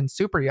and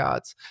super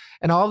yachts,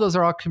 and all of those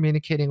are all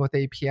communicating with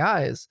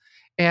APIs.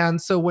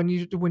 And so when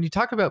you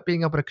talk about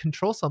being able to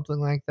control something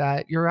like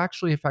that, you're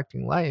actually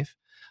affecting life.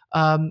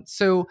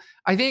 So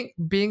I think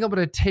being able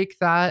to take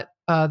the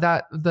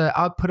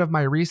output of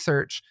my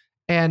research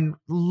and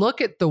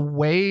look at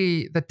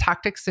the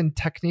tactics and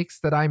techniques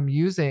that I'm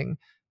using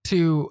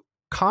to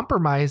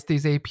compromise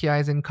these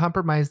APIs and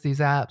compromise these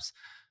apps,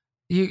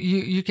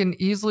 you can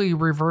easily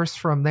reverse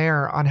from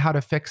there on how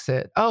to fix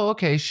it. Oh,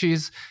 okay,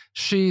 she's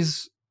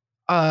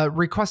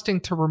requesting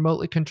to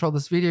remotely control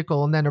this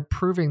vehicle and then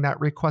approving that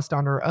request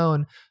on her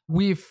own.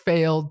 We've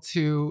failed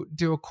to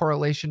do a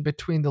correlation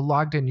between the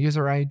logged in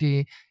user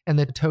ID and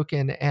the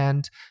token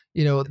and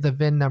the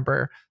VIN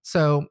number.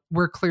 So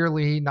we're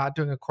clearly not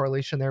doing a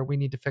correlation there. We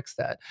need to fix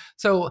that.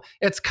 So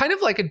it's kind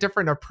of like a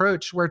different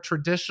approach where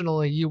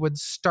traditionally you would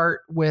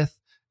start with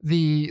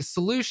the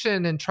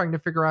solution and trying to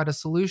figure out a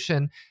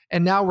solution.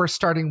 And now we're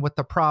starting with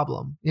the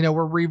problem.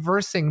 We're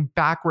reversing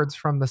backwards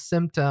from the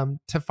symptom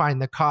to find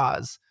the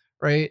cause,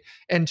 right?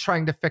 And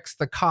trying to fix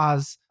the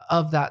cause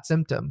of that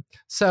symptom.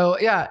 So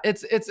yeah,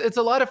 it's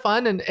a lot of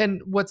fun.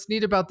 And what's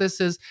neat about this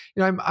is,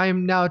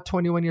 I'm now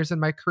 21 years in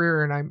my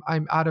career, and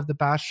I'm out of the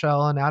bash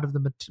shell and out of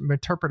the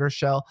interpreter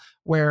shell,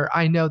 where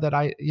I know that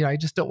I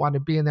just don't want to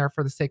be in there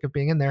for the sake of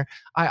being in there.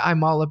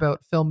 I'm all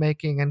about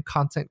filmmaking and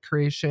content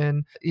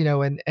creation,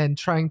 and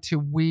trying to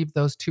weave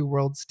those two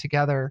worlds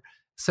together.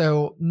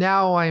 So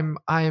now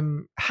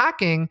I'm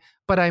hacking,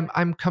 but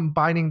I'm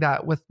combining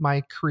that with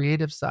my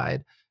creative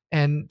side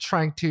and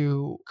trying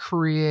to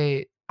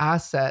create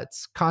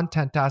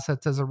content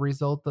assets as a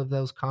result of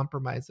those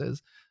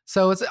compromises.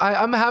 So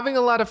I'm having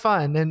a lot of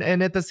fun.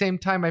 And at the same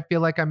time, I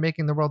feel like I'm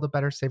making the world a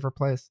better, safer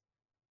place.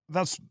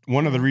 That's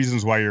one of the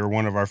reasons why you're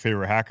one of our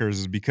favorite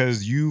hackers, is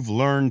because you've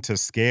learned to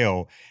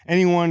scale.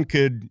 Anyone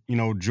could,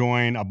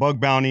 join a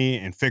bug bounty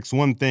and fix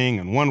one thing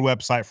on one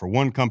website for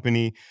one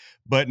company.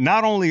 But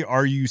not only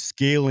are you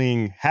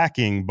scaling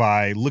hacking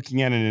by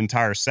looking at an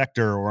entire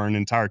sector or an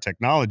entire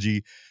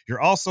technology, you're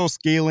also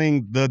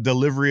scaling the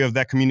delivery of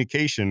that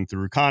communication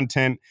through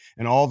content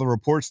and all the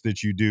reports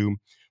that you do.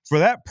 For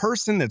that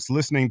person that's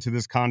listening to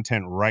this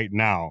content right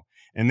now,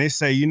 and they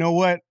say, you know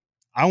what?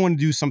 I want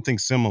to do something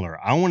similar.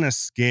 I want to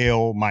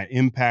scale my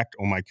impact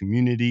on my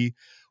community.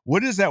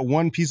 What is that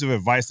one piece of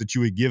advice that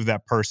you would give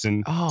that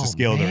person to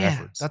scale their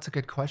efforts? That's a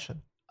good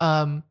question.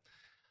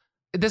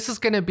 This is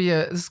going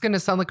to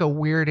sound like a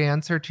weird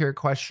answer to your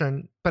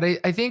question, but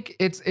I think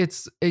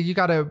it's you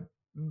got to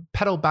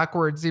pedal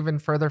backwards even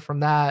further from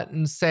that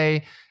and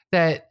say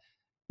that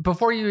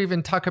before you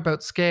even talk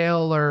about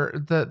scale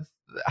or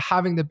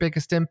having the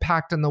biggest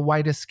impact on the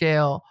widest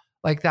scale,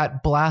 like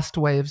that blast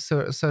wave,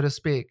 so to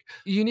speak,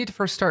 you need to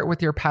first start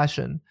with your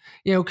passion.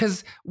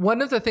 Because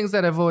one of the things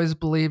that I've always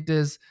believed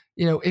is,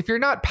 if you're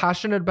not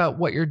passionate about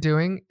what you're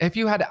doing, if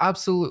you had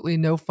absolutely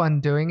no fun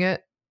doing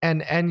it,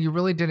 and you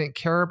really didn't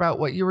care about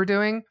what you were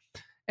doing,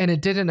 and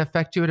it didn't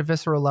affect you at a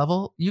visceral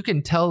level, you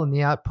can tell in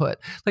the output.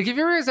 Like, if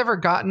you guys ever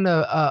gotten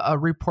a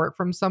report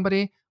from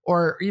somebody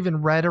or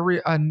even read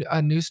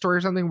a news story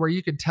or something where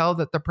you could tell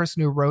that the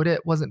person who wrote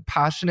it wasn't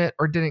passionate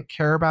or didn't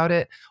care about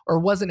it or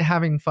wasn't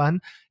having fun.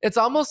 It's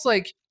almost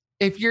like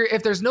if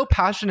there's no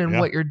passion in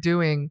what you're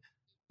doing,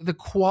 the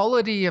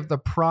quality of the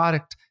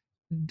product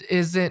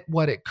isn't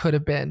what it could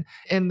have been.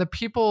 And the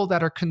people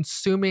that are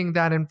consuming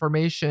that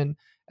information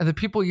and the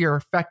people you're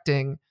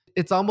affecting,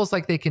 it's almost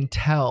like they can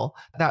tell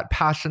that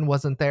passion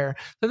wasn't there.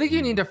 So I think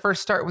you need to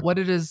first start with what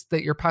it is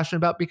that you're passionate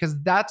about,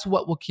 because that's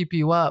what will keep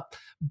you up,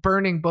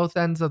 burning both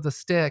ends of the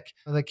stick,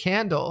 the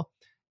candle,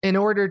 in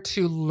order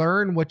to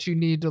learn what you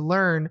need to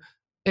learn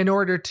in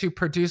order to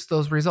produce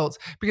those results.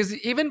 Because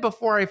even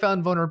before I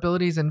found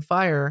vulnerabilities in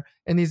Fire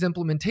and these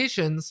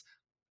implementations,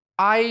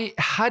 I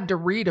had to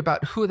read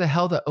about who the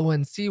hell the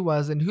ONC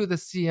was and who the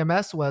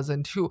CMS was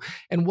and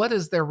what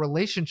is their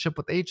relationship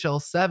with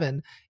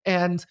HL7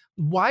 and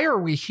why are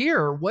we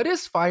here? What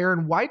is Fire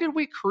and why did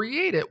we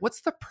create it?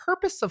 What's the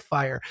purpose of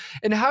Fire?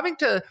 And having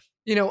to,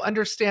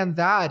 understand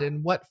that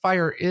and what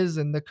Fire is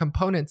and the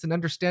components and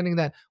understanding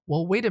that,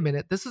 well, wait a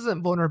minute, this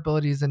isn't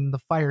vulnerabilities in the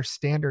Fire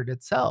standard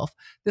itself.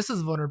 This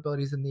is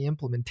vulnerabilities in the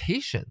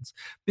implementations,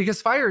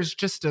 because Fire is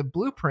just a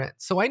blueprint.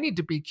 So I need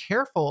to be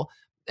careful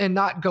and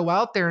not go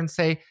out there and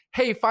say,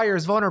 hey, Fire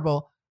is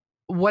vulnerable.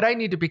 What I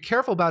need to be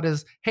careful about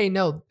is, hey,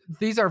 no,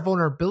 these are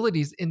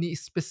vulnerabilities in the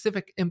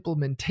specific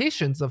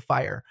implementations of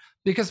Fire,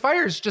 because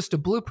Fire is just a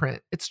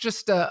blueprint. It's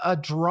just a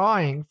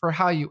drawing for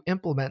how you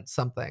implement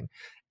something.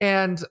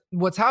 And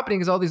what's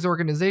happening is all these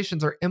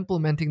organizations are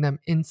implementing them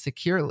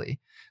insecurely.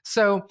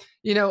 So,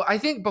 I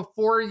think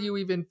before you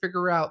even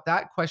figure out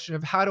that question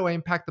of how do I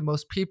impact the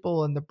most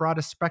people and the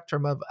broadest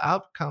spectrum of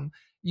outcome,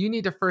 you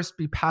need to first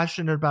be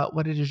passionate about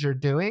what it is you're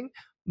doing,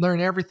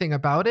 learn everything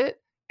about it,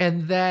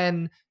 and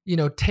then,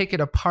 take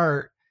it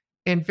apart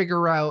and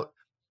figure out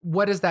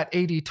what is that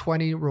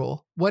 80-20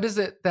 rule? What is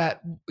it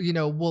that,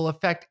 will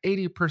affect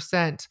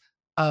 80%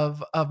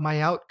 of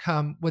my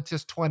outcome with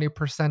just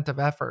 20% of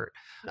effort?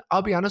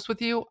 I'll be honest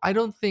with you, I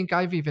don't think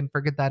I've even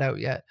figured that out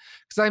yet,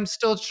 because I'm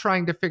still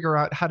trying to figure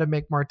out how to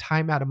make more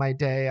time out of my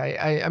day.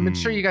 I'm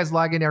sure you guys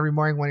log in every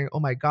morning wondering,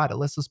 oh my God,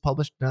 Alyssa's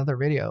published another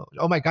video.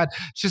 Oh my God,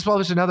 she's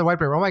published another white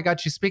paper. Oh my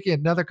God, she's speaking at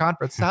another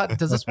conference.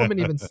 Does this woman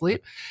even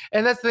sleep?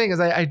 And that's the thing, is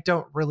I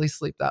don't really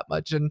sleep that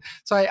much. And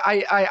so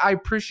I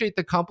appreciate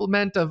the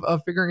compliment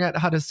of figuring out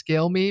how to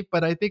scale me,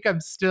 but I think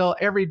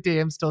every day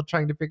I'm still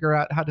trying to figure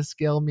out how to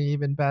scale me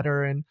even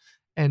better and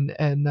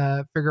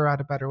figure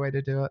out a better way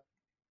to do it.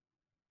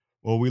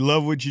 Well, we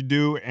love what you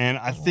do, and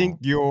I think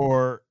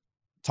you're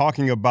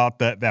talking about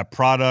that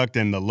product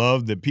and the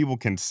love that people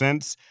can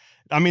sense.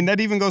 I mean,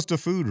 that even goes to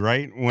food,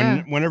 right?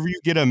 Whenever you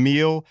get a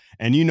meal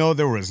and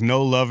there was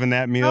no love in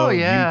that meal, you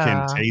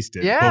can taste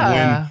it. Yeah. But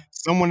when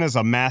someone is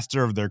a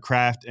master of their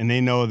craft and they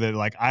know that,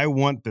 like, I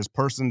want this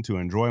person to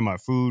enjoy my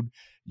food,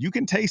 you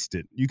can taste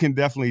it. You can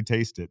definitely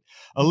taste it.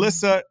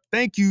 Alyssa,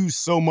 thank you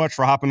so much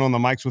for hopping on the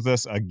mics with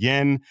us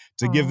again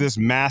to give this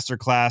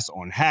masterclass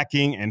on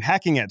hacking and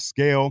hacking at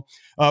scale.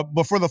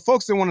 But for the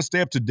folks that want to stay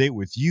up to date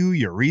with you,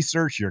 your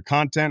research, your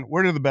content,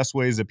 what are the best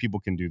ways that people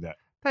can do that?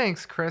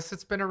 Thanks, Chris.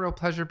 It's been a real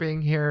pleasure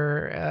being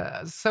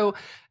here.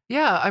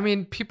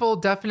 People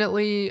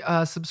definitely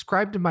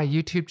subscribe to my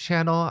YouTube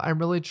channel. I'm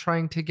really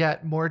trying to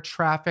get more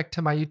traffic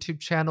to my YouTube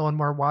channel and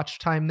more watch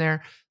time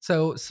there.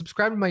 So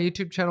subscribe to my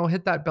YouTube channel,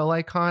 hit that bell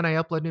icon. I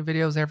upload new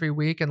videos every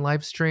week and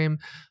live stream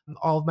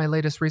all of my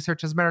latest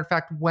research. As a matter of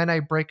fact, when I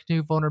break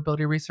new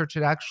vulnerability research,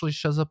 it actually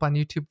shows up on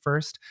YouTube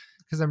first,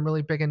 because I'm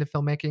really big into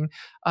filmmaking.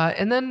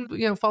 And then,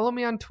 follow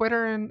me on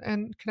Twitter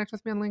and connect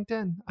with me on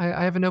LinkedIn.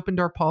 I have an open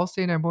door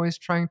policy, and I'm always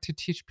trying to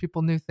teach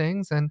people new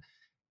things and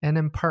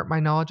impart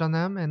my knowledge on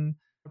them, and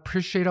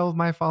appreciate all of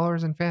my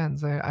followers and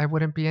fans. I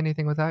wouldn't be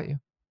anything without you.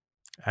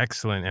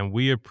 Excellent. And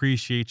we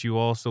appreciate you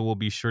also. We'll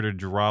be sure to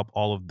drop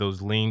all of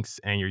those links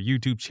and your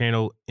YouTube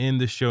channel in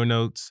the show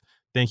notes.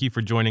 Thank you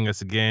for joining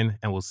us again,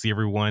 and we'll see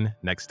everyone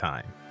next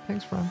time.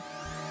 Thanks, Ron.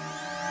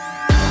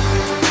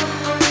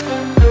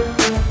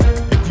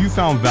 If you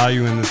found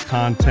value in this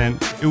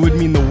content, it would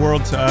mean the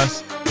world to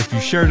us if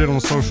you shared it on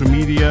social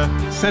media,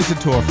 sent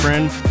it to a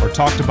friend, or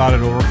talked about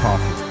it over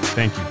coffee.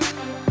 Thank you.